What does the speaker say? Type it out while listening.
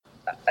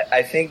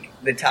I think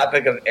the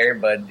topic of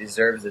Airbud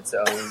deserves its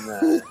own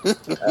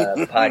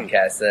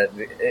podcast. That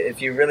if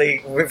we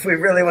really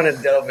want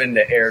to delve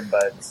into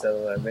Airbud,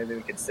 so maybe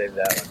we could save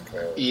that one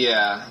for.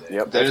 Yeah,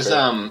 Yep, there's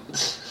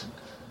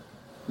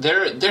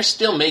they're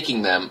still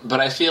making them, but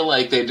I feel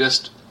like they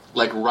just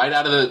like right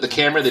out of the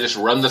camera, they just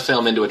run the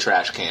film into a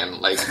trash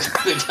can. Like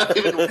they don't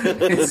even.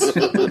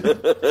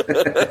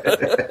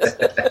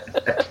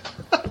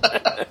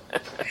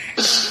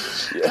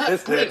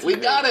 Yes, Great, we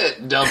got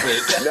it. Dump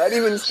it. Not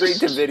even straight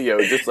to video,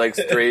 just like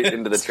straight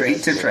into the Straight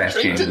to trash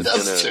Straight to cans.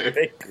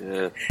 dumpster.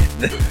 Yeah.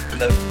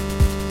 The-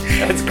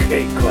 That's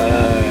great.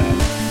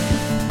 Cool.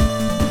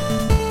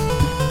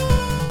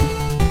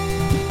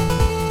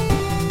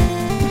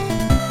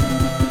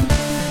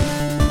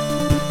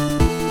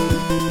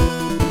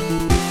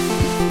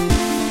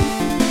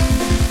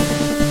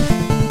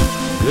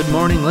 Good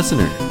morning,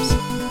 listeners.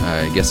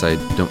 I guess I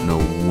don't know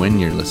when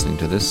you're listening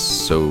to this,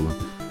 so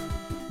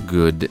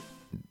good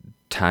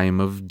time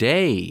of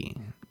day,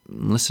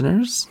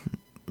 listeners.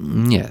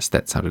 Yes,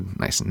 that sounded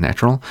nice and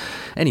natural.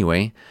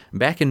 Anyway,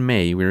 back in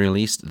May, we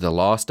released The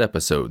Lost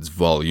Episodes,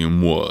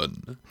 Volume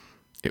 1.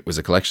 It was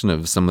a collection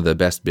of some of the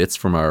best bits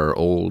from our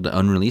old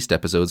unreleased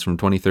episodes from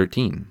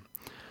 2013.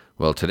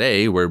 Well,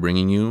 today we're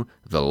bringing you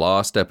The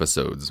Lost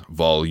Episodes,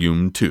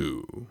 Volume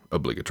 2,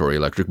 Obligatory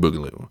Electric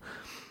Boogaloo.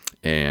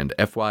 And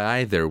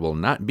FYI, there will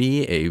not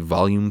be a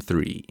Volume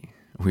 3.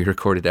 We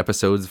recorded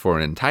episodes for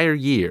an entire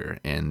year,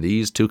 and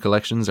these two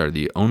collections are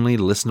the only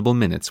listenable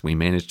minutes we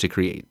managed to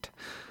create.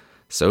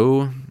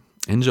 So,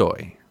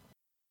 enjoy.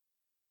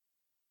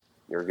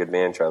 You're a good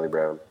man, Charlie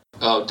Brown.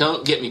 Oh,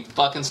 don't get me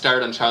fucking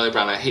started on Charlie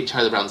Brown. I hate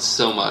Charlie Brown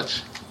so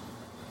much.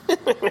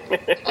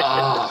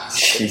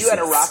 If you had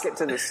a rocket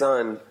to the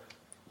sun,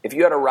 if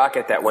you had a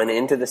rocket that went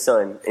into the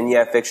sun, and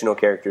yeah, fictional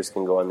characters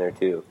can go on there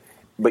too,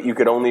 but you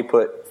could only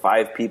put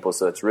 5 people,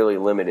 so it's really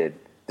limited.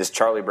 Does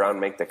Charlie Brown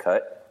make the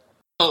cut?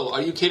 Oh,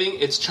 are you kidding?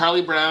 It's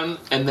Charlie Brown,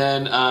 and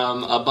then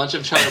a bunch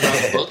of Charlie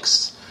Brown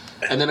books,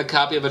 and then a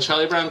copy of a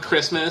Charlie Brown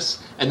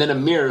Christmas, and then a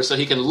mirror so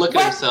he can look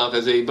at himself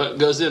as he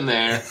goes in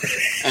there,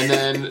 and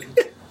then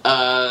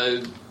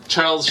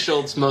Charles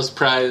Schultz most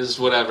prized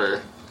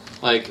whatever.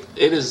 Like,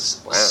 it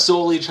is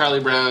solely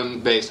Charlie Brown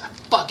based. I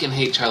fucking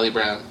hate Charlie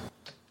Brown.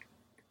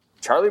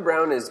 Charlie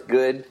Brown is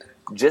good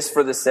just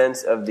for the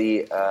sense of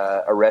the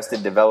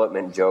Arrested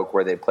Development joke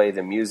where they play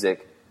the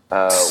music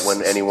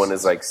when anyone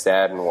is like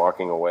sad and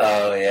walking away.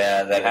 Oh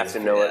yeah, I have to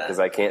know it because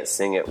I can't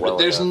sing it well But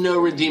there's enough. no You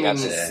redeeming. have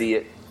to see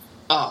it.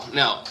 Oh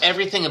no!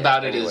 Everything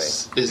about it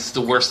is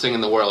the worst thing in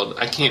the world.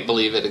 I can't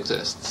believe it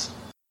exists.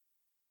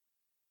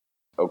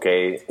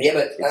 Okay, Yeah,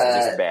 but it's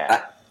just bad.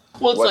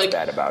 Well, it's What's like,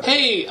 bad about it?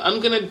 hey, I'm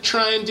gonna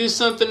try and do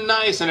something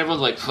nice, and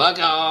everyone's like, "Fuck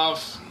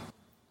off."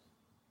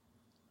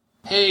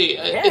 Hey,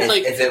 it's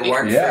like if it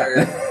weren't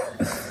for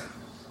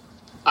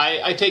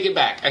I take it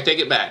back. I take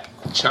it back.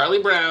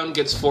 Charlie Brown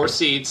gets 4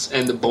 seats,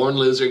 and the Born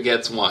Loser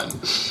gets 1.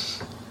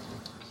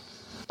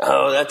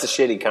 Oh, that's a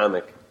shitty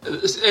comic.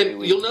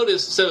 And you'll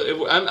notice.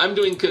 So I'm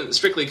doing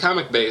strictly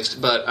comic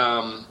based, but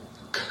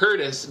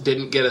Curtis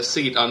didn't get a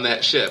seat on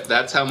that ship.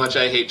 That's how much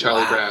I hate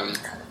Charlie Brown.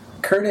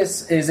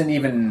 Curtis is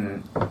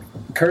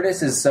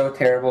so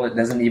terrible it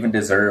doesn't even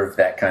deserve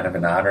that kind of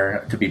an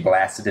honor to be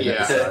blasted into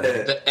the sun.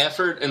 The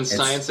effort and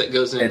science that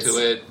goes into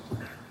it.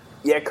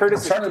 Yeah,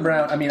 Curtis. Charlie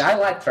Brown, I mean, I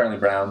like Charlie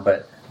Brown,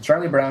 but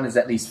Charlie Brown is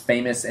at least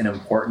famous and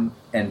important,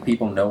 and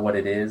people know what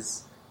it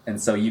is, and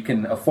so you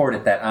can afford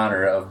it that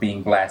honor of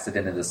being blasted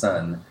into the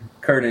sun.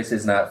 Curtis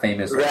is not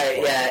famous. right.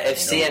 Yeah, if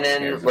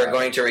CNN were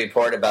going to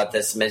report about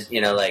this,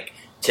 like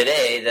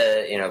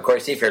today, Corey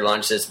Seifert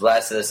launched this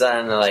blast to the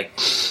sun, like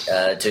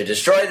to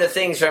destroy the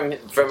things from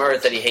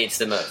Earth that he hates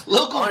the most.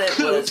 Local on it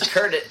was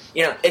Curtis.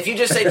 If you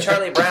just say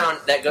Charlie Brown,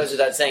 that goes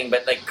without saying,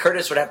 but like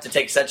Curtis would have to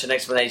take such an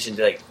explanation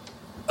to like.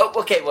 Oh,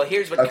 okay. Well,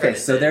 here's what. Okay,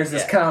 Curtis so did. there's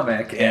this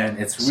comic, and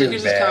it's So really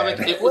here's this bad.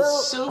 comic. It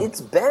was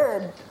it's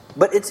bad,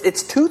 but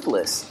it's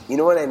toothless. You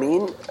know what I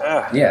mean?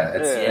 Yeah,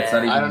 it's not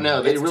even. I don't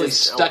know. They It's really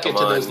just- stuck it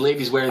to those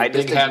ladies wearing I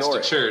big just hats ignore to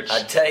it. church.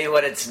 I'll tell you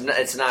what. It's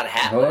not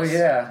hapless. Oh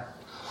yeah.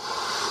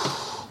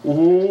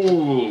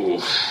 Ooh.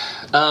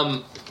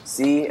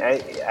 See,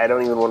 I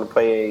don't even want to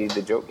play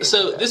the joke game.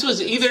 So this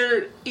was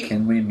either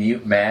Can we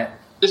mute Matt?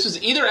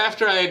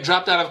 after I had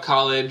dropped out of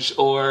college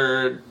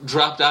or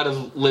dropped out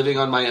of living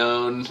on my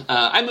own.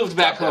 I moved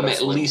back Dropped out home of at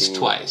swim least team.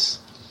 twice,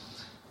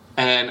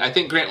 and I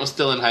think Grant was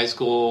still in high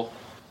school.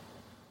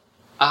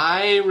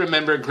 I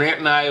remember Grant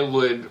and I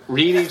would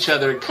read each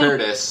other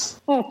Curtis.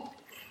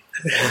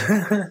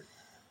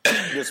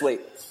 Just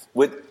wait.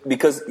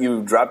 Because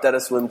you dropped out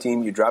of swim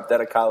team, you dropped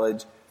out of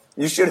college,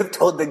 you should have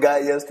told the guy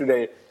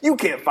yesterday, you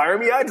can't fire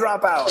me, I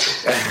drop out.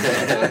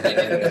 I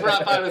didn't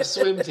drop out of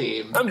swim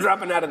team. I'm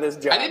dropping out of this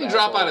job. I didn't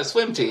drop out of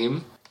swim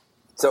team.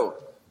 So,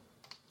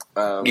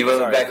 You moved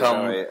sorry, back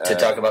home sorry, to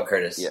talk about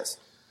Curtis. Yes.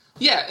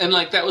 Yeah, and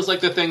like that was like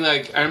the thing.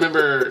 Like I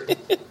remember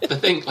the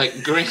thing.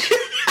 Like Grant.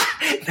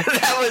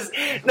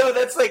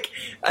 That's like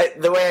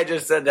the way I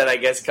just said that. I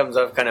guess comes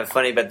off kind of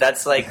funny, but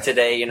that's like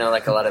today.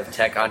 Like a lot of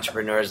tech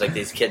entrepreneurs, like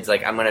these kids,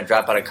 like I'm going to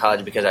drop out of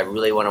college because I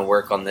really want to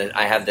work on this.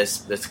 I have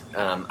this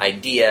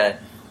idea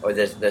or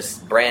this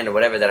brand or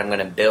whatever that I'm going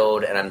to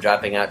build, and I'm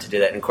dropping out to do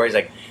that. And Corey's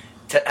like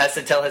has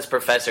to tell his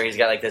professor. He's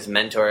got like this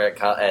mentor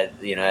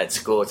at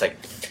school. It's like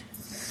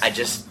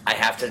I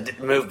have to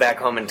move back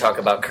home and talk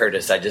about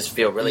Curtis. I just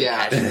feel really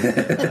passionate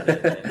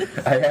about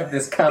it. I have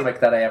this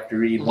comic that I have to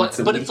read once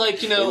a week. But it's like,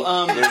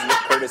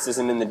 Curtis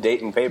isn't in the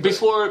Dayton paper.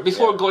 Before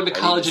going to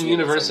college and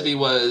university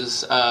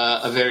was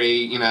a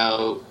very,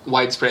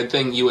 widespread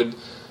thing.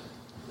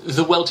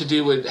 The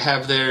well-to-do would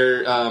have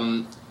their,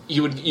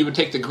 you would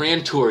take the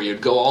grand tour.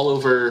 You'd go all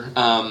over,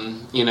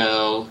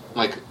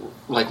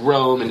 like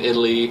Rome and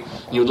Italy.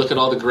 And you would look at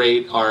all the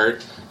great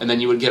art. And then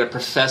you would get a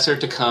professor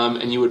to come,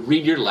 and you would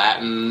read your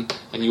Latin,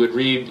 and you would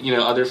read,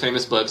 other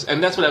famous books.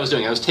 And that's what I was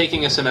doing. I was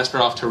taking a semester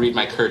off to read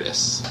my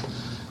Curtis,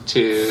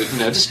 to,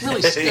 just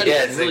really study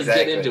it and really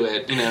get into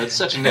it. It's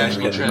such a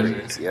national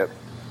treasure. Yep.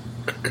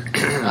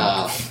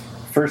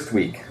 First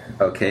week,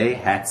 okay,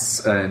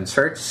 hats in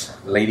church,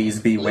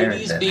 ladies be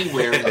wearing them. Ladies be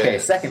wearing them. Okay,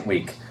 second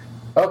week.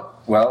 Oh,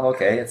 well,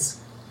 okay,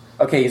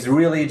 he's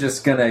really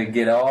just gonna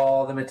get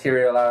all the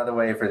material out of the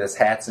way for this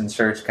hats in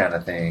church kind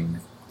of thing.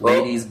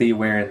 Ladies be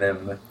wearing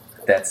them.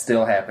 That's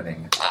still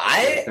happening.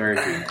 Third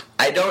week.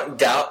 I don't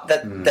doubt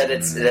that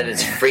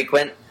it's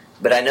frequent,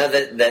 but I know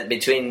that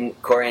between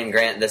Corey and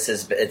Grant,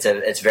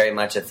 it's very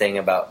much a thing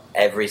about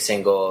every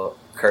single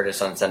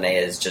Curtis on Sunday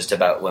is just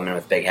about women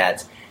with big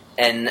hats.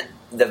 And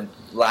the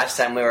last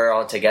time we were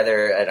all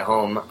together at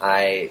home,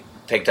 I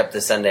picked up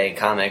the Sunday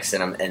comics,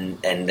 and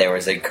there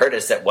was a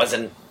Curtis that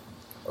wasn't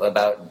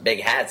about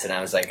big hats, and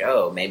I was like,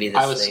 oh, maybe this.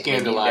 I was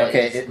scandalized.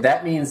 Okay,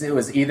 that means it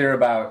was either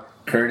about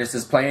Curtis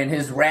is playing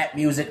his rap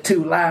music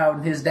too loud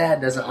and his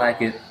dad doesn't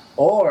like it,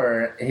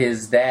 or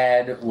his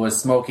dad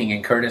was smoking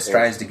and Curtis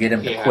tries to get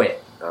him to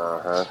quit.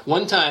 Uh-huh.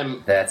 One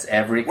time... That's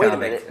every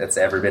comic that's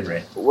ever been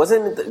written.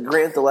 Wasn't it,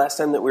 Grant, the last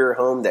time that we were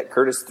home that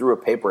Curtis threw a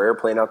paper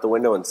airplane out the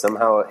window and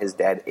somehow his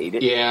dad ate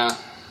it? Yeah.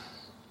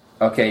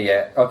 Okay,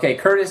 yeah. Okay,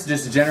 Curtis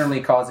just generally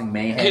causing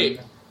mayhem. Hey.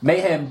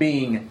 Mayhem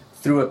being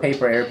threw a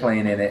paper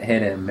airplane and it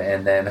hit him,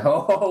 and then,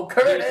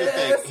 Curtis! Here's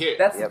the thing.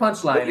 That's the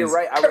punchline. But you're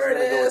right, I was going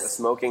to go with the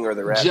smoking or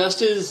the rap.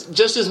 Just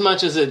as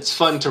much as it's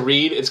fun to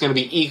read, it's going to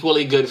be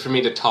equally good for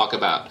me to talk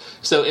about.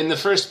 So in the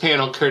first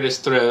panel, Curtis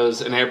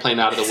throws an airplane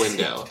out of the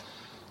window.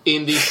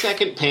 In the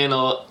second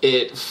panel,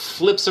 it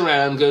flips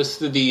around, goes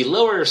through the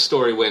lower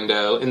story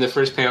window. In the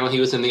first panel, he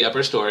was in the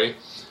upper story.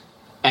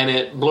 And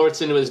it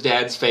blorts into his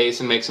dad's face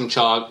and makes him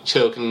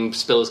choke and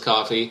spill his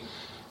coffee.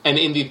 And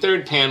in the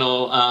third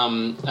panel,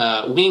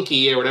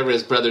 Winky, or whatever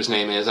his brother's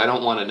name is, I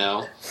don't want to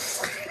know.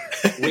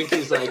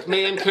 Winky's like,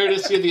 man,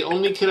 Curtis, you're the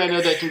only kid I know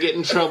that can get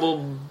in trouble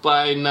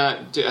by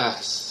not...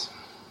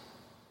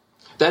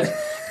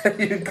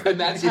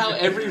 That's how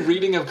every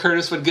reading of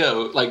Curtis would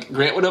go. Like,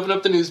 Grant would open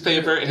up the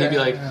newspaper, and he'd be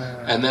like,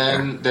 and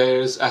then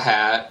there's a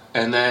hat,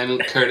 and then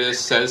Curtis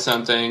says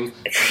something,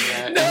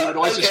 and he would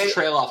always just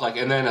trail off, like,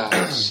 and then,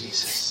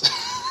 Jesus.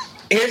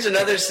 Here's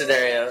another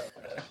scenario.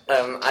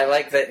 I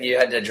like that you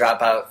had to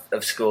drop out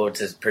of school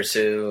to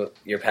pursue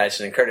your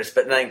passion in Curtis,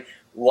 but like,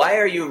 why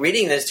are you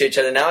reading this to each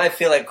other? Now I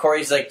feel like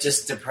Corey's like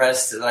just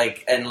depressed,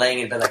 like, and laying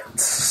in bed like,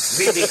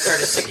 read me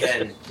Curtis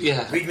again.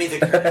 Yeah. Read me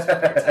the Curtis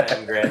one more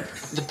time, Grant.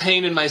 The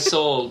pain in my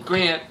soul.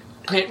 Grant,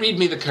 read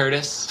me the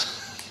Curtis.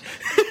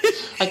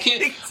 I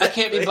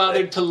can't be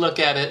bothered to look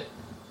at it.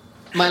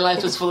 My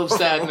life is full of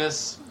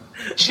sadness.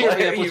 Cheer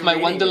me up with my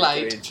one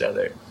delight. To each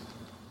other?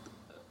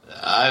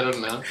 I don't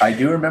know. I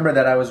do remember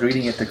that I was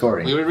reading it to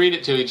Corey. We would read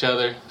it to each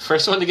other.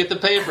 First one to get the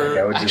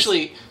paper.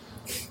 Actually,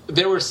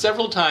 there were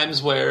several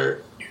times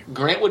where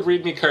Grant would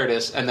read me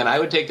Curtis, and then I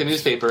would take the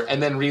newspaper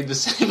and then read the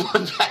same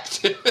one back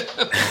to him.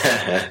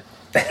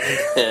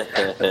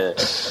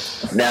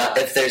 Now,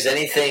 if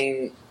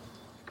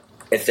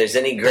there's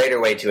any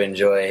greater way to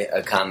enjoy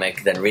a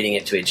comic than reading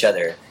it to each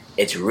other,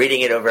 it's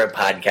reading it over a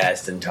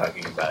podcast and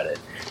talking about it.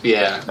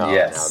 Yeah.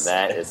 Yes. Now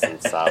that is some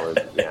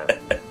solid,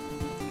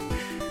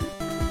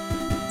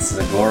 This is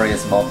a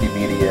glorious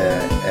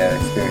multimedia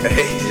experience.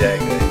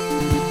 Exactly.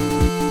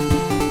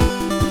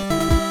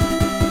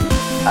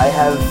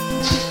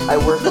 I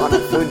work on a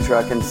food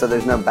truck, and so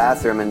there's no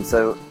bathroom, and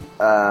so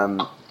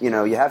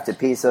you have to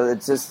pee. So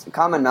it's just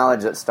common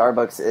knowledge that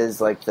Starbucks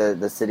is like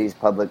the city's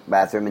public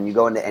bathroom, and you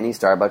go into any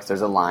Starbucks,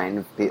 there's a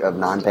line of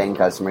non-paying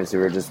customers who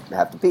are just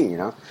have to pee,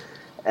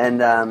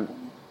 And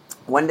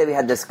one day we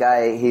had this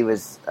guy. He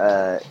was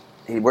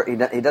he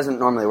doesn't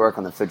normally work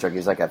on the food truck.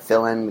 He's like a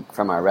fill-in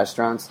from our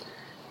restaurants,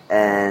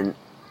 and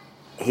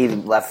he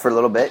left for a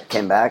little bit,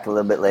 came back a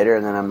little bit later,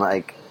 and then I'm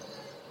like,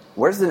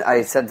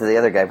 I said to the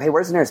other guy, hey,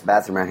 where's the nearest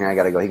bathroom around here? I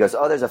gotta go. He goes,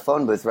 oh, there's a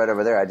phone booth right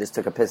over there. I just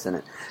took a piss in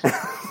it.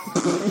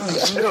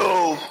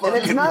 No, and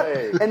it's not,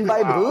 and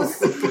by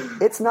booth,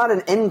 it's not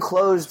an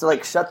enclosed,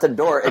 like, shut the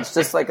door. It's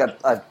just like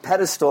a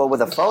pedestal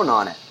with a phone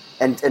on it.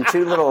 and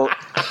two little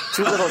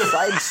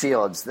side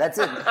shields. That's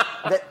it.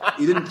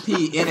 He didn't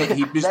pee in it.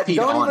 He just peed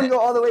don't on even it. go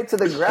all the way to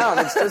the ground.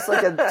 It's just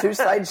like two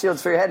side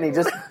shields for your head, and he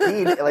just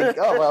peed. Like,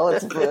 oh well,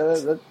 it's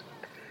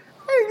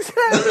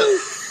Exactly.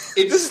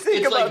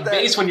 It's about like that.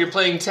 base when you're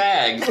playing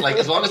tag. Like,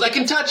 as long as I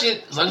can touch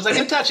it,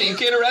 you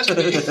can't arrest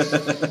me.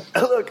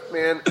 Look,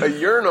 man, a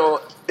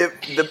urinal,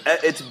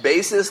 its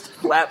basest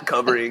flap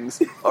coverings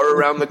are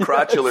around the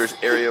crotulars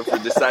area for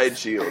the side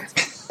shields.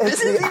 This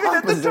the is even at the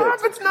opposite. top.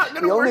 It's not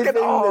going the to only work at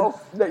thing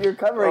all. that you're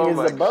covering Oh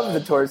my is above the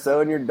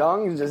torso, and your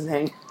dong is just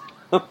hanging.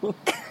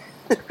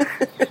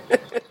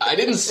 I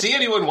didn't see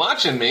anyone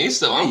watching me,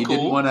 so I'm You cool.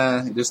 didn't want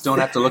to. You just don't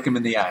have to look him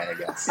in the eye, I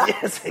guess.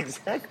 Yes,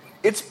 exactly.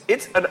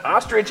 It's an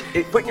ostrich.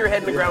 Putting your head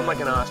in the ground like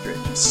an ostrich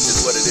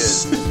is what it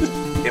is.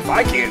 If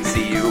I can't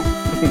see you,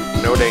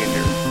 no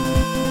danger.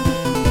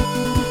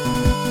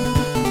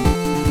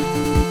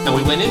 And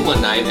we went in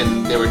one night,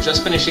 and they were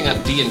just finishing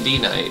up D&D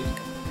night.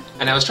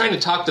 And I was trying to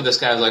talk to this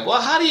guy. I was like,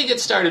 well, how do you get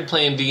started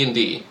playing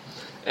D&D?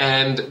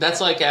 And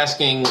that's like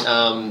asking...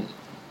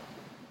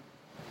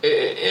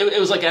 It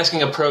was like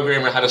asking a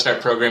programmer how to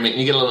start programming,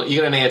 and you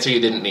get an answer you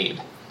didn't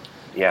need.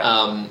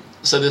 Yeah.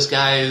 So this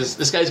guy's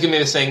giving me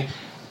this thing,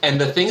 and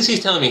the things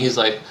he's telling me, he's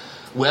like,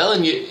 well,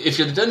 and if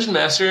you're the dungeon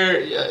master,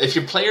 if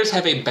your players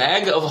have a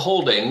bag of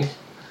holding,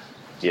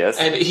 Yes.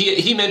 and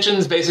he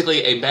mentions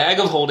basically a bag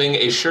of holding,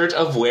 a shirt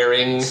of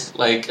wearing,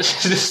 like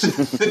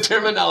the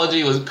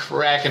terminology was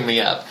cracking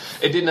me up.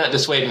 It did not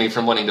dissuade me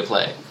from wanting to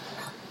play.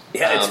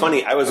 Yeah, it's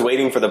funny. I was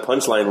waiting for the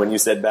punchline when you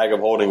said bag of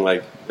holding,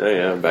 like, oh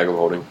yeah, bag of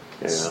holding.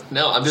 Yeah.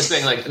 No, I'm just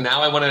saying, like,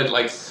 now I want to,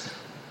 like,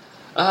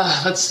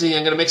 let's see,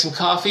 I'm going to make some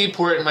coffee,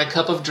 pour it in my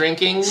cup of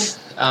drinking.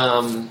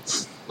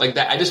 Like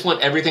that, I just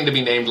want everything to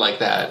be named like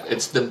that.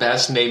 It's the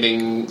best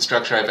naming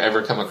structure I've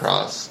ever come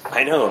across.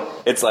 I know.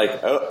 It's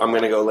like, oh, I'm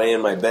going to go lay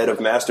in my bed of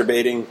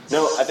masturbating.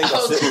 No, I think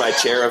I'll sit in my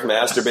chair of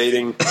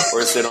masturbating,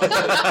 or sit on the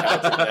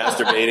couch of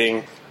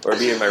masturbating, or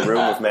be in my room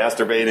of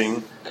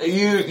masturbating.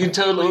 You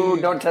totally...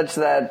 Ooh, don't touch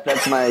that.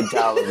 That's my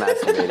towel of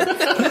masturbating.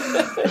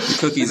 The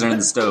cookies are in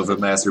the stove of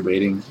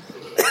masturbating.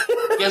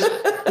 Yes.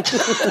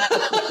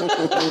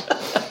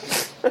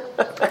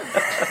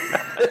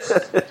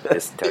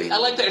 I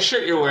like that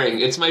shirt you're wearing.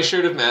 It's my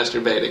shirt of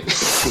masturbating.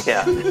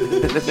 Yeah.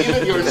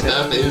 Even your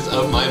stuff is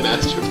of my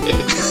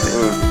masturbating.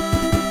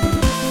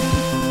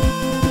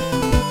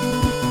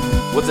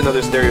 What's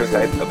another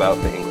stereotype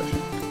about the English?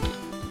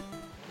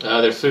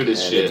 Their food is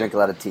They shit. drink a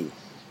lot of tea.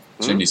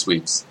 Chimney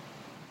sweeps.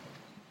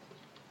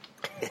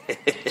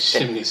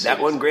 Chimney That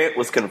one, Grant,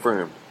 was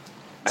confirmed.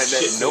 I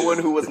met no one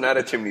who was not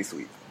a chimney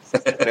sweep.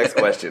 Next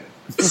question.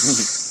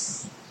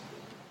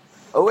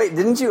 Oh wait,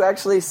 didn't you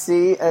actually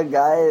see a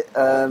guy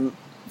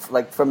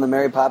like from the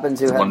Mary Poppins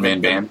who had one-man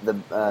band? The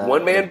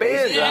One-man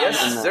band. Yeah.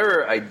 Yes,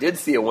 sir. I did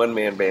see a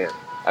one-man band.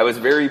 I was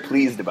very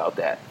pleased about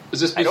that. Was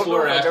this I don't know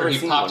before or if I've after ever he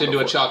seen popped one into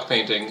a before. chalk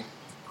painting?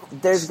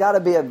 There's got to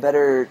be a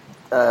better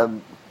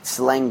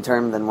slang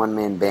term than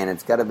one-man band.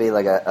 It's got to be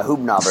like a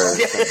hoobnobber or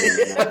something.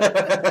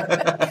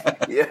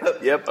 You know?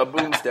 Yep, a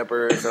boom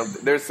stepper or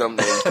something. There's some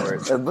name for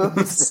it. A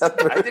boom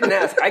stepper. I didn't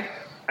ask.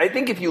 I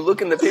think if you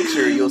look in the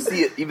picture, you'll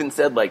see it even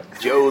said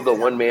like Joe the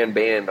one-man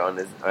band on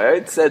his.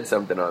 It said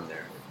something on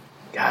there.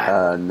 God,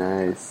 Oh,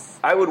 nice.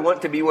 I would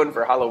want to be one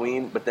for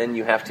Halloween, but then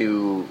you have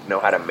to know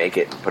how to make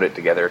it and put it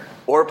together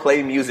or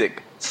play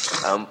music.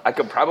 I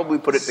could probably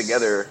put it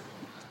together,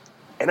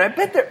 and I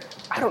bet there.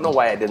 I don't know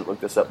why I didn't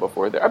look this up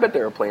before. I bet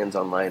there are plans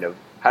online of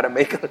how to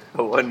make a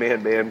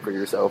one-man band for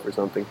yourself or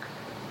something.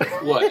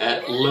 What,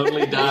 at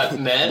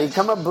lonely.net?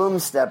 Become a boom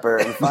stepper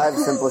in 5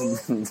 simple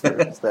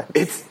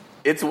steps.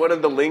 It's one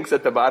of the links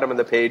at the bottom of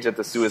the page at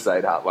the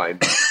suicide hotline.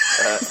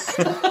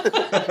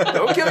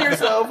 Don't kill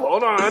yourself.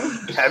 Hold on.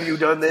 Have you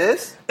done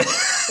this?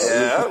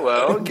 Yeah,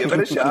 well, give it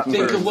a shot.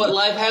 Think first. of what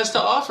life has to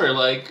offer,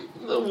 like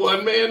the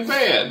one-man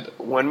band.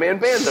 One-man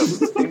band, though.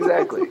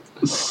 Exactly.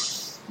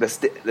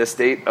 The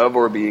state of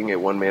or being a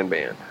one-man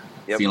band.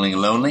 Yep. Feeling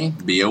lonely?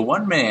 Be a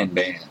one-man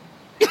band.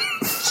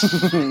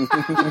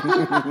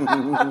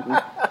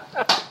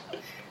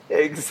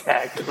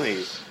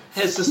 Exactly.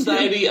 Has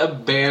society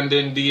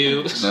abandoned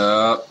you?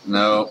 No.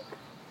 Nope.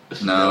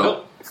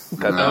 No.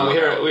 There's Cut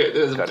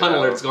it pun out.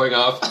 alerts going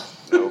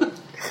off. No.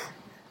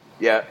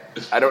 Yeah,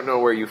 I don't know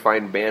where you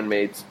find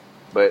bandmates,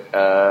 but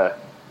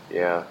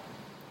yeah.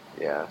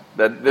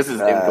 This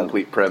is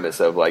incomplete premise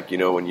of like, you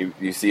know, when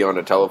you see on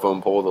a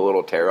telephone pole the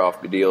little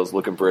tear-off deals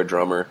looking for a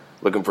drummer,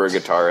 looking for a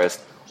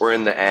guitarist, or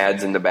in the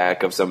ads in the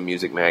back of some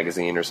music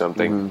magazine or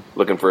something,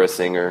 looking for a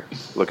singer,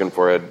 looking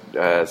for a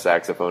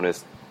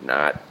saxophonist.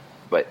 Not,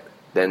 but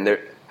then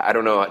I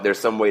don't know. There's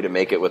some way to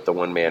make it with the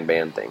one-man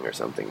band thing or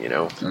something, you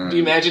know. Do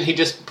you imagine he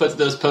just puts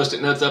those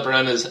Post-it notes up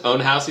around his own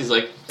house? He's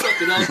like,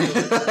 fuck it, I'll do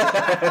it.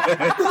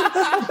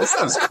 That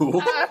sounds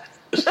cool.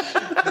 He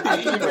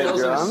emails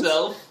drums.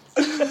 himself.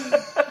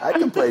 I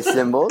can play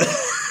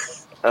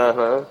cymbals.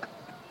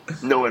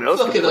 No one else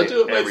Fuck can it, I'll play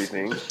do it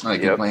everything.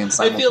 Like you're playing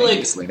I feel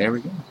like- simultaneously. There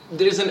we go.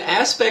 There's an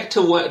aspect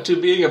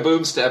to being a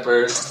boom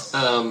stepper.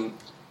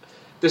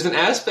 There's an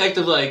aspect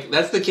of like,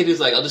 that's the kid who's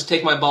like, I'll just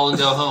take my ball and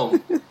go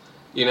home.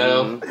 You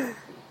know?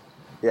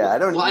 Yeah, I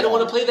don't. Well, I don't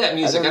want to play that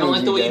music. I don't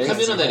like the way you come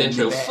guys. in on that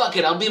intro. Fuck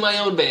it, I'll be my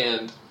own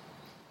band.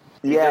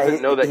 Yeah,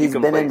 doesn't know that you he's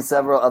can been play. in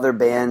several other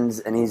bands,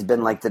 and he's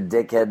been like the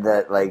dickhead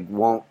that like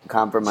won't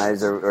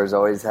compromise or is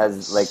always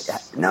has like,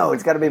 no,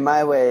 it's got to be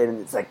my way, and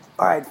it's like,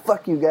 all right,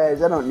 fuck you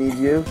guys, I don't need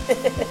you.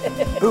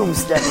 Boom,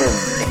 step in.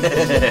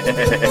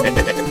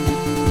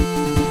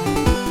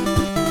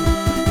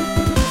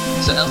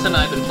 So Elsa and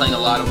I have been playing a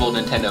lot of old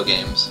Nintendo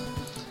games.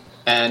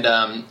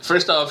 And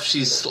first off,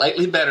 she's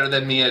slightly better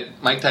than me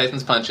at Mike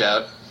Tyson's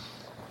Punch-Out.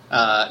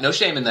 No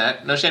shame in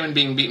that. No shame in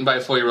being beaten by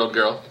a 4-year-old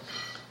girl.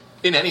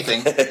 In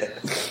anything.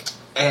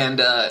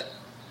 And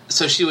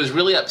so she was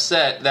really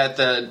upset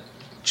that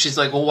she's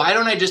like, well, why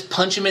don't I just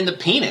punch him in the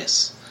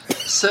penis?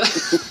 So,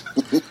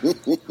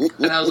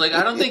 and I was like,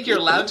 I don't think you're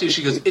allowed to.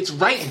 She goes, it's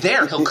right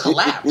there. He'll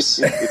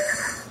collapse.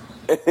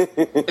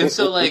 And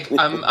so, like,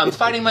 I'm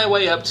fighting my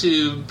way up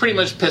to pretty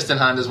much Piston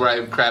Honda's where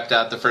I crapped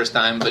out the first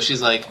time. But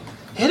she's like,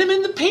 hit him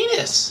in the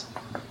penis.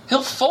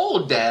 He'll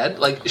fold, Dad.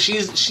 Like,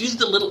 she's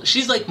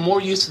like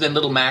more used than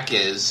Little Mac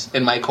is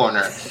in my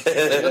corner.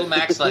 Little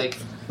Mac's like,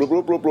 Punch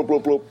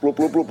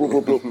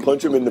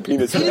him in the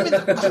penis. hit him in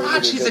the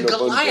crotch. He's a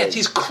Goliath.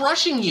 He's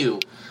crushing you.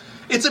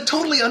 It's a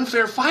totally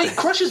unfair fight.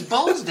 Crush his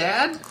balls,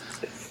 Dad.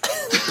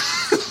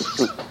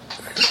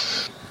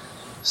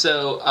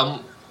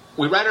 So,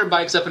 we ride our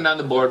bikes up and down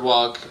the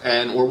boardwalk,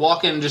 and we're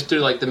walking just through,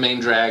 like, the main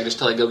drag just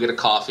to, like, go get a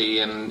coffee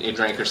and a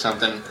drink or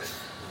something.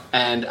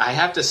 And I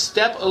have to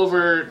step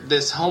over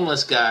this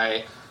homeless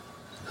guy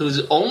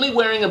who's only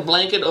wearing a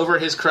blanket over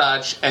his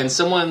crotch, and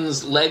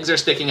someone's legs are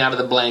sticking out of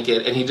the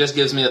blanket, and he just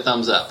gives me a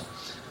thumbs up.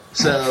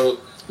 So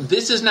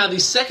this is now the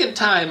second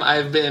time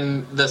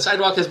the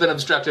sidewalk has been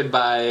obstructed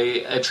by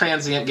a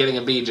transient getting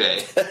a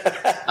BJ.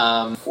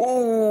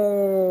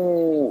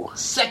 Ooh.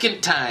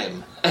 Second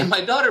time. And my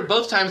daughter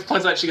both times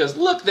points out, she goes,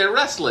 look, they're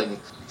wrestling.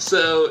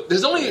 So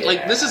there's only,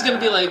 like, this is going to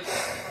be like,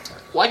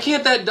 why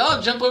can't that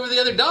dog jump over the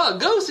other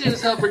dog? Go,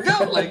 Santa's helper,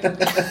 go! Like,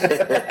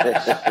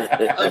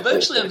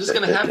 eventually I'm just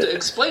going to have to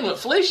explain what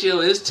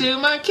fellatio is to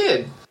my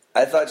kid.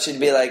 I thought she'd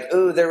be like,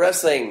 ooh, they're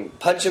wrestling.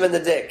 Punch him in the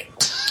dick.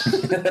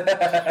 That's what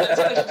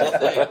I should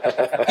say.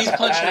 He's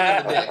punching him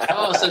in the dick.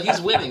 Oh, so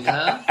he's winning,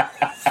 huh?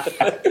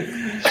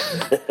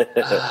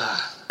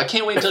 I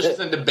can't wait until she's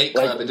in a debate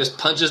club and just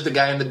punches the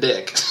guy in the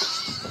dick.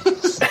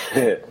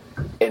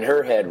 In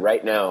her head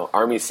right now,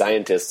 army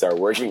scientists are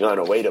working on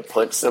a way to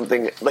punch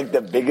something like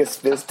the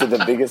biggest fist to the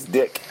biggest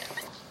dick.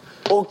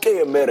 Okay,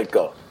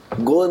 America,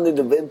 go and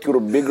invent your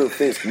bigger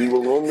fist. We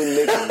will only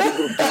make a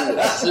bigger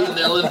penis. Soon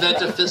they'll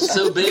invent a fist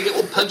so big it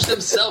will punch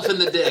themselves in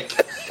the dick.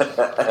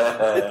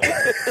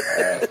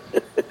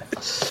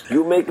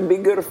 You make a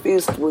bigger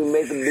fist, we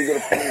make a bigger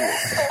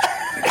penis.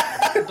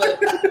 But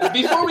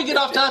before we get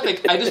off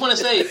topic, I just want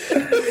to say,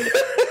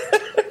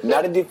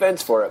 Not a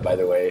defense for it, by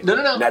the way. No.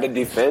 Not a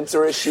defense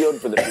or a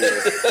shield for the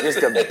penis. Just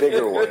a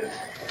bigger one.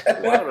 I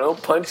don't know.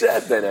 Punch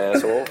that then,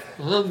 asshole.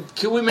 well,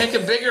 can we make a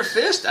bigger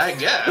fist? I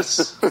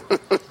guess.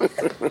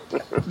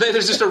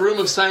 There's just a room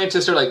of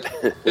scientists who are like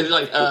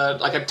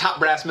a top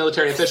brass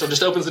military official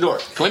just opens the door.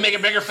 Can we make a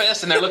bigger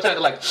fist? And they're looking at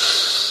it like,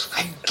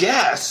 I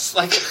guess.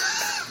 Like,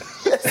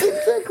 Yes,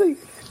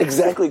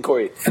 exactly,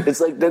 Corey. It's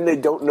like then they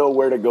don't know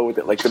where to go with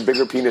it. Like the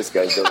bigger penis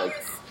guys, they're like,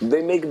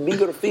 they make a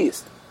bigger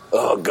fist.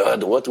 Oh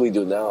God, what do we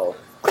do now?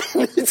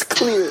 It's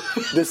clear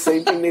the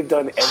same thing they've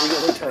done every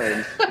other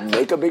time.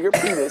 Make a bigger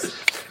penis,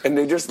 and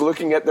they're just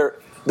looking at the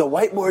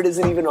whiteboard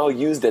isn't even all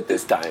used at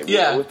this time.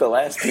 Yeah. You know, with the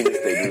last penis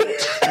they do,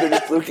 they're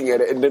just looking at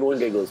it, and then one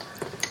guy goes,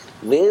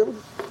 "Well,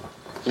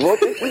 what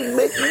if we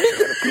make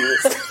bigger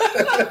penis?"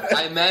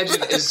 I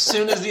imagine as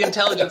soon as the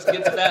intelligence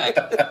gets back,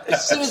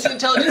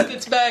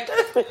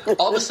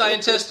 all the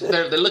scientists,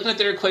 they're looking at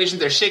their equations,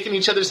 they're shaking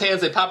each other's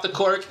hands, they pop the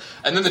cork,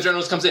 and then the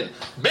journalist comes in,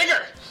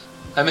 bigger!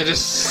 And they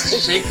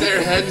just shake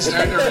their head and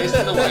start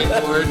erasing the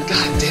whiteboard.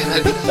 God damn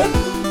it.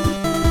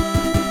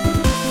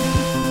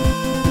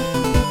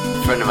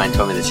 A friend of mine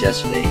told me this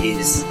yesterday.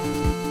 He's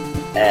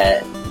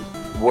at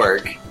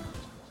work,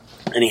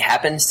 and he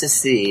happens to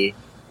see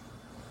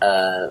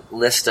a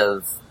list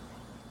of,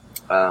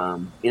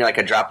 like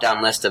a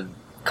drop-down list of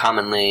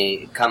common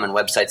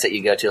websites that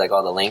you go to, like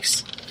all the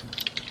links,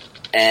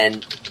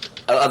 and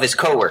of his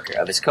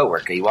coworker.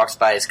 He walks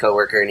by his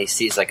coworker, and he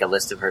sees like a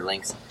list of her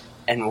links.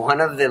 And one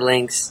of the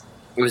links,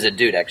 it was a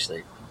dude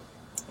actually,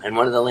 and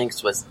one of the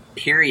links was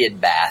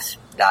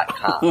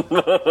periodbath.com.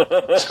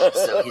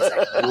 So he's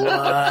like,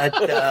 what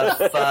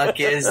the fuck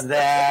is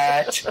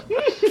that?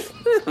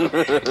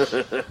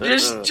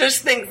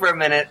 just think for a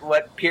minute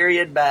what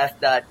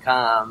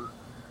periodbath.com.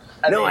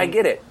 I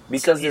get it.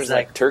 Because so there's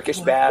like, like Turkish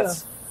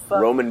baths,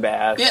 Roman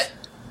baths.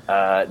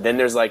 Yeah. Then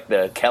there's like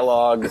the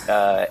Kellogg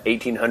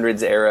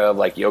 1800s era of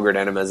like yogurt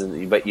enemas,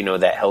 but you know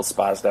that health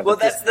spa stuff. Well,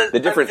 It's that's the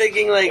different I'm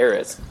thinking like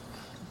eras.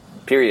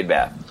 Period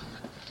bath.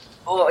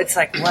 Oh, it's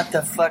like, what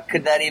the fuck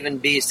could that even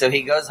be? So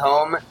he goes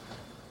home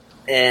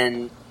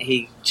and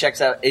he checks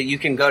out. You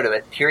can go to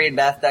it,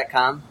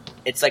 periodbath.com.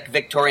 It's like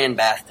Victorian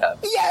bathtub.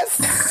 Yes.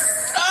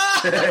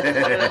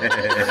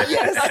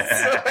 Yes,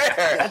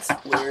 that's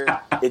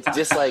where it's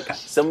just like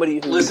somebody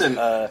who's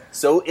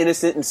so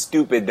innocent and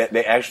stupid that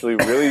they actually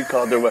really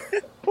called their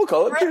we'll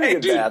call it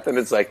period bath, and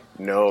it's like,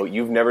 no,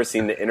 you've never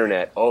seen the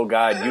internet. Oh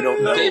God, you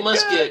don't know. They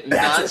must get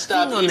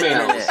nonstop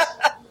emails.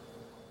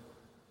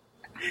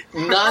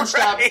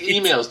 Nonstop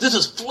emails. This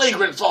is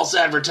flagrant false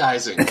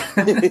advertising.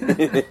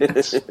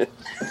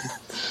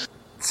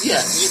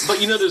 Yeah, but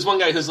there's one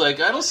guy who's like,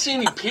 I don't see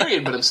any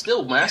period, but I'm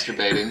still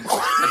masturbating.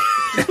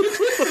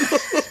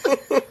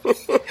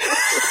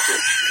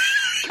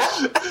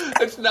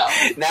 It's not.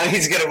 Now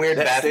he's got a weird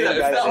bathroom. It's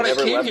not what I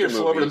came here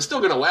for, but I'm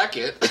still gonna whack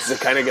it. It's the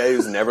kind of guy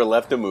who's never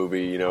left a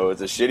movie.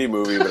 It's a shitty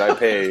movie, but I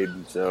paid,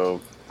 so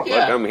look,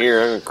 I'm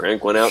here. I'm gonna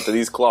crank one out to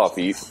these claw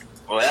feet.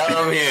 Well,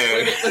 I'm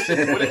here.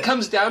 When it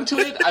comes down to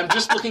it, I'm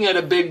just looking at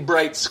a big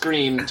bright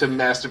screen to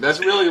masturbate. That's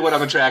really what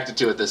I'm attracted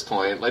to at this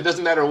point. Like, it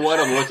doesn't matter what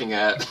I'm looking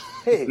at.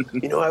 Hey,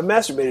 I've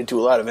masturbated to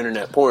a lot of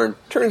internet porn.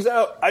 Turns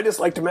out I just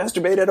like to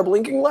masturbate at a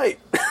blinking light.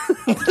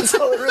 That's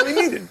all it really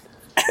needed.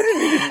 I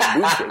didn't need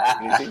boob cakes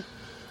or anything.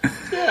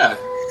 Yeah.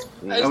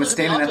 I was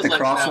standing at the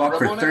crosswalk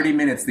for 30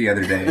 minutes the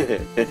other day.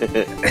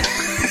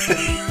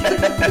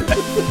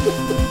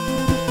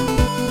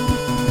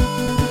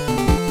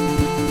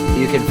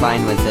 You can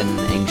find within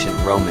ancient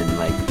Roman,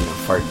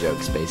 fart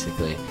jokes,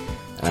 basically.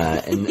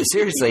 And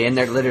seriously, in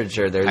their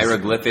literature, there's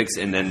hieroglyphics,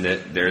 and then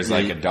there's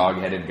like a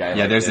dog-headed guy.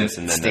 Yeah, like there's this,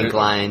 and then stink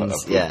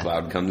lines. A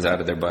cloud comes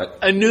out of their butt.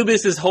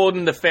 Anubis is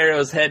holding the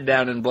pharaoh's head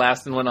down and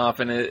blasting one off,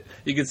 and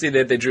you can see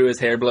that they drew his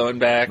hair blowing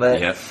back.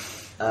 But,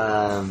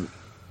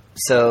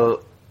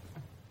 so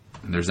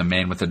there's a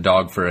man with a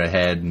dog for a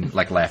head, and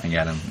laughing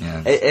at him.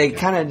 Yeah, it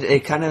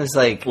kind of is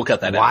like, we'll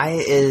cut that why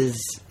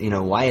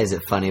out. Why is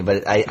it funny?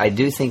 But I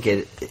do think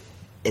it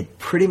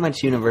pretty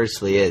much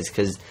universally is,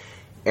 because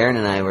Aaron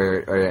and I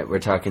were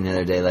talking the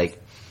other day.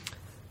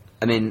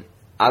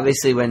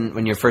 Obviously,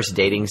 when you're first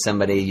dating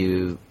somebody,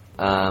 you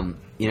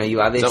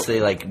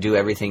obviously do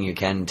everything you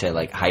can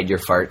to hide your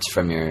farts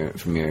from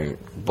your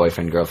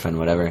boyfriend, girlfriend,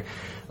 whatever.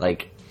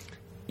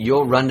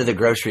 You'll run to the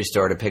grocery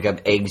store to pick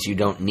up eggs you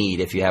don't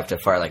need if you have to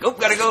fart.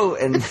 Gotta go,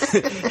 and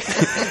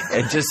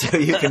and just so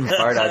you can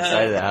fart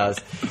outside of the house.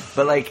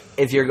 But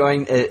if you're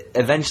going,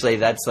 eventually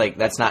that's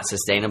not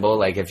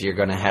sustainable. If you're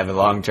going to have a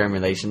long-term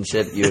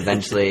relationship, you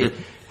eventually.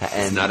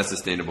 It's not a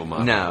sustainable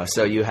model. No,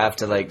 so you have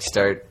to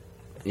start.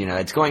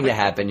 It's going to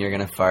happen. You're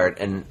going to fart,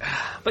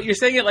 but you're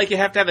saying it you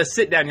have to have a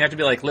sit down. You have to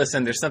be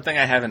listen, there's something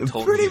I haven't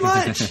told you. Pretty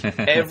much.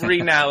 Every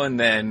now and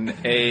then,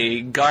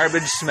 a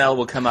garbage smell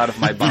will come out of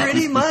my body.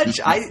 Pretty much.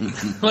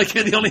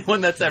 You're the only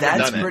one that's ever done it.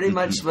 That's pretty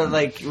much what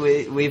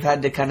we've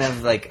had to kind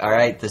of all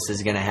right, this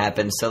is going to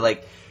happen. So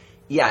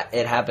yeah,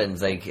 it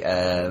happens.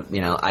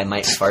 I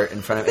might fart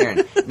in front of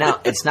Erin.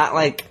 Now, it's not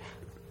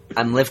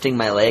I'm lifting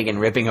my leg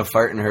and ripping a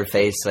fart in her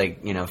face,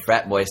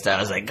 frat boy style. I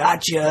was like,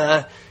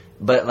 gotcha.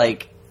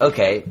 But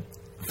okay.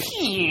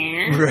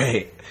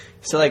 Right.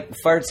 So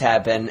farts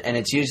happen, and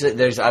it's usually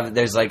there's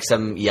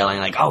some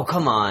yelling oh,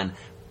 come on.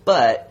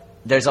 But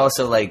there's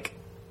also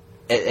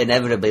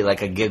inevitably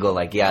a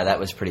giggle yeah, that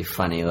was pretty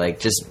funny.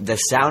 Just the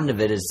sound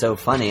of it is so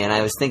funny, and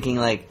I was thinking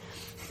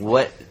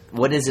what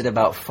is it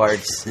about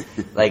farts?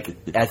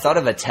 I thought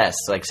of a test.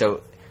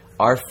 So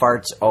are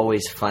farts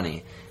always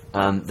funny?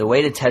 The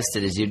way to test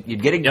it is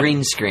you'd get a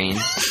green screen.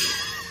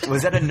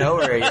 Was that a no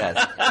or a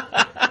yes?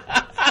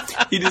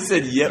 He just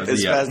said yep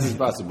as fast as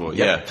possible.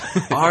 Yep.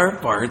 Yeah. Are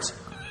farts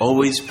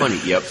always funny?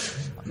 Yep.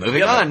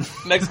 Moving on.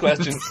 Next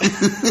question.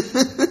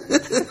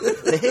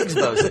 The Higgs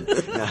boson.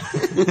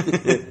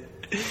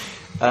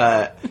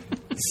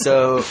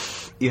 So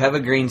you have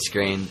a green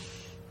screen.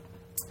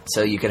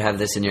 So you could have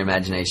this in your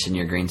imagination,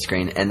 your green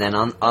screen, and then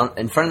on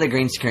in front of the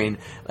green screen,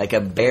 a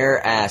bare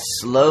ass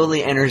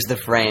slowly enters the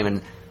frame,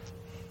 and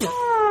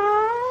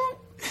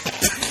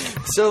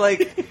so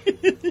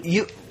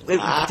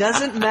it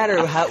doesn't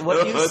matter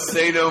what you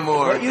say no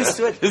more. What you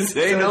switch.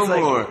 Say no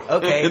more.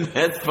 Okay,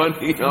 that's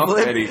funny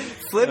already.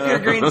 Flip your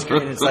green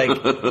screen. It's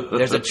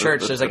there's a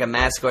church. There's a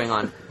mass going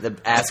on. The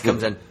ass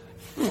comes in.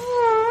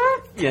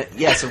 Yeah,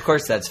 yes, of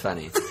course that's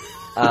funny.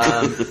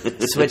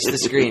 Switch the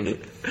screen.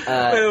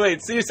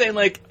 Wait. So you're saying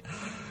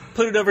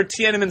put it over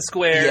Tiananmen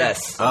Square?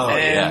 Yes.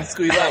 And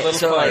squeeze out a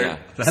little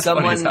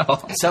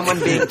fart. Someone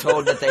being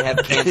told that they have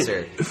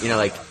cancer.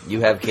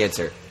 You have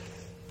cancer.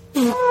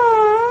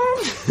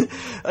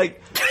 I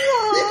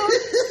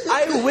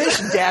wish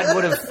Dad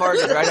would have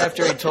farted right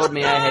after he told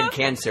me I had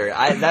cancer.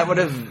 That would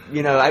have,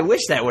 I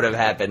wish that would have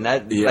happened.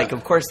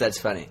 Of course that's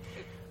funny.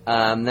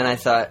 Then I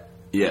thought,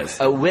 yes,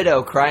 a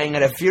widow crying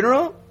at a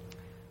funeral.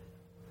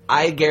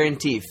 I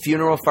guarantee,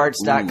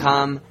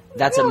 funeralfarts.com.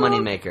 That's a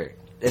moneymaker.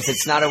 If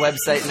it's not a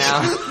website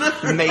now,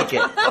 make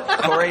it.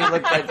 Corey,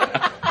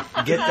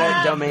 get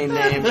that domain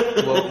name.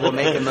 We'll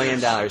make $1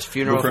 million.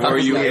 Funeral. Before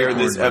you air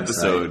this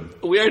episode,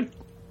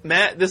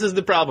 Matt, this is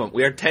the problem.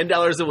 We are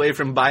 $10 away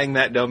from buying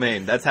that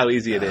domain. That's how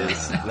easy it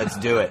is. Let's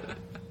do it.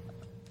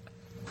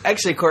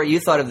 Actually, Corey,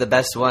 you thought of the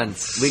best one.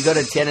 We go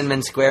to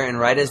Tiananmen Square, and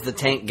right as the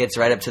tank gets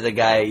right up to the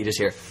guy, you just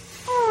hear...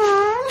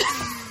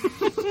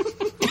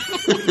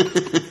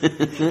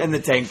 And the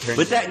tank turns.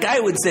 But that guy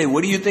would say,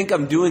 "What do you think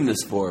I'm doing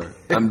this for?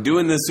 I'm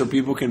doing this so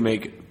people can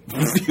make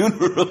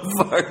funeral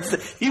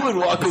farts." He would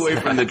walk away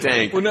from the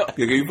tank. Well, no. Like,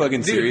 are you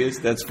fucking serious?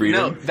 That's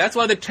freedom. No, that's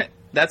why the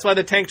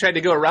tank tried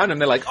to go around him.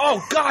 They're like,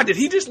 "Oh God, did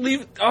he just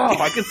leave? Oh,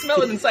 I can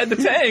smell it inside the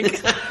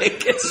tank. I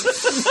can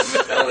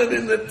smell it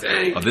in the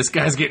tank. Oh, this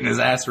guy's getting his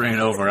ass ran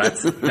over.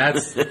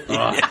 That's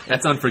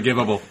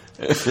unforgivable.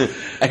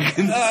 I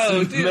can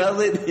smell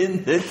it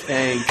in the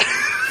tank.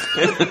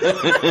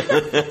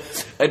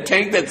 A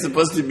tank that's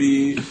supposed to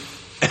be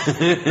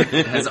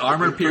Has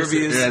armor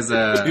piercing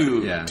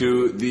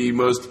to the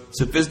most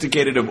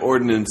sophisticated of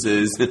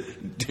ordinances,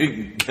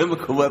 to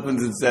chemical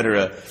weapons,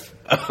 etc.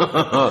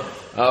 Oh,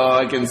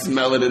 I can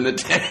smell it in the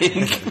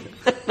tank.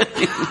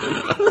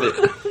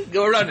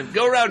 Go around him.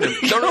 Don't run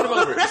him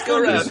over. Just go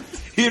around."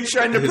 You're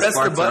trying to His press the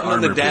farts button are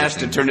on the armor dash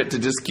piercing. to turn it to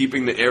just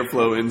keeping the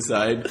airflow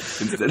inside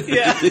instead of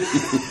Yeah.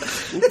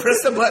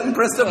 press the button.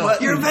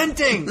 You're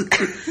venting.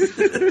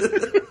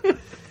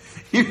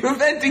 You're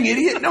venting,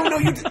 idiot. No,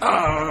 you.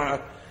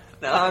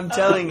 No, I'm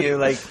telling you,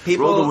 like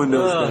Roll the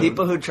windows down.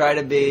 people who try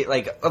to be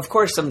like, of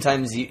course,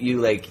 sometimes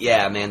you like,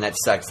 yeah, man, that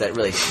sucks. That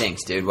really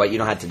stinks, dude. What, you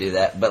don't have to do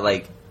that. But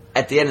like,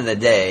 at the end of the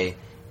day,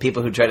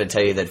 people who try to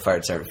tell you that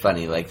farts aren't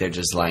funny, like they're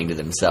just lying to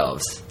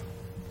themselves.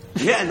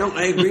 Yeah, no,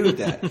 I agree with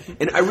that.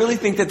 And I really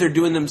think that they're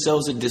doing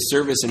themselves a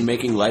disservice and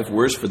making life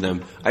worse for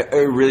them. I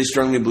really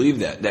strongly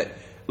believe that. That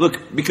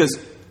look, because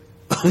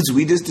as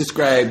we just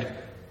described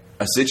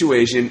a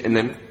situation and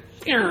then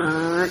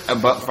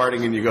about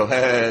farting and you go,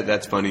 hey,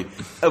 that's funny.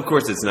 Of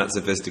course it's not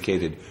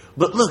sophisticated.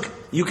 But look,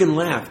 you can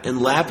laugh, and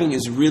laughing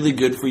is really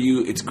good for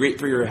you. It's great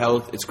for your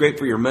health. It's great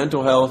for your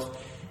mental health.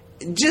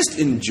 Just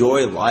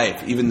enjoy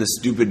life, even the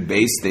stupid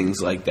base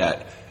things like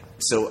that.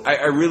 So I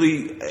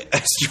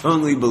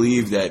strongly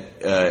believe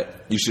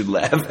that you should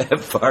laugh at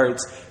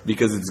farts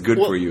because it's good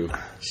for you.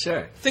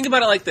 Sure. Think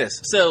about it like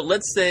this. So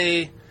let's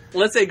say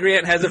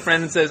Grant has a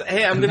friend and says,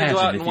 "Hey, I'm going to go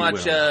out and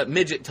watch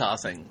midget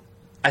tossing.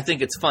 I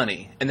think it's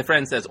funny." And the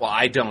friend says, "Well,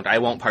 I don't. I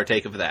won't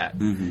partake of that."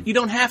 Mm-hmm. You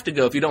don't have to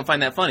go if you don't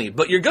find that funny.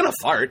 But you're going to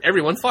fart.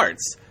 Everyone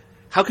farts.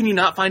 How can you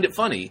not find it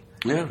funny?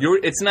 Yeah.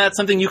 It's not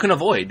something you can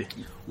avoid.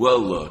 Well,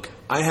 look,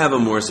 I have a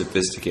more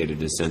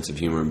sophisticated sense of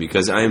humor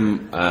because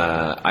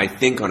I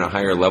think on a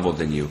higher level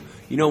than you.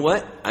 You know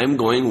what? I'm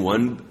going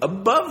one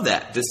above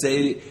that to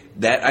say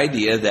that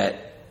idea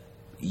that,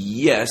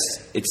 yes,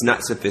 it's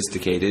not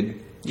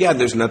sophisticated. Yeah,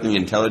 there's nothing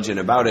intelligent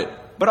about it,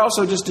 but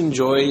also just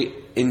enjoy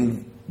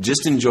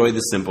the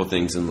simple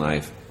things in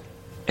life,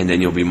 and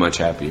then you'll be much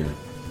happier.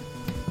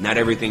 Not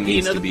everything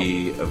needs to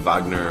be a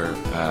Wagner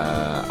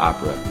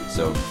opera,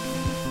 so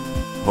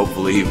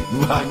hopefully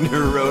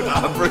Wagner wrote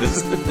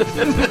operas.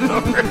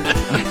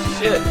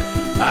 Shit,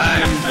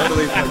 I'm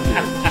totally fucked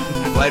here.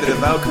 Flight of the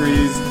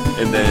Valkyries,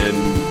 and then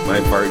my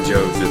fart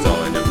jokes, that's all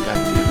I know.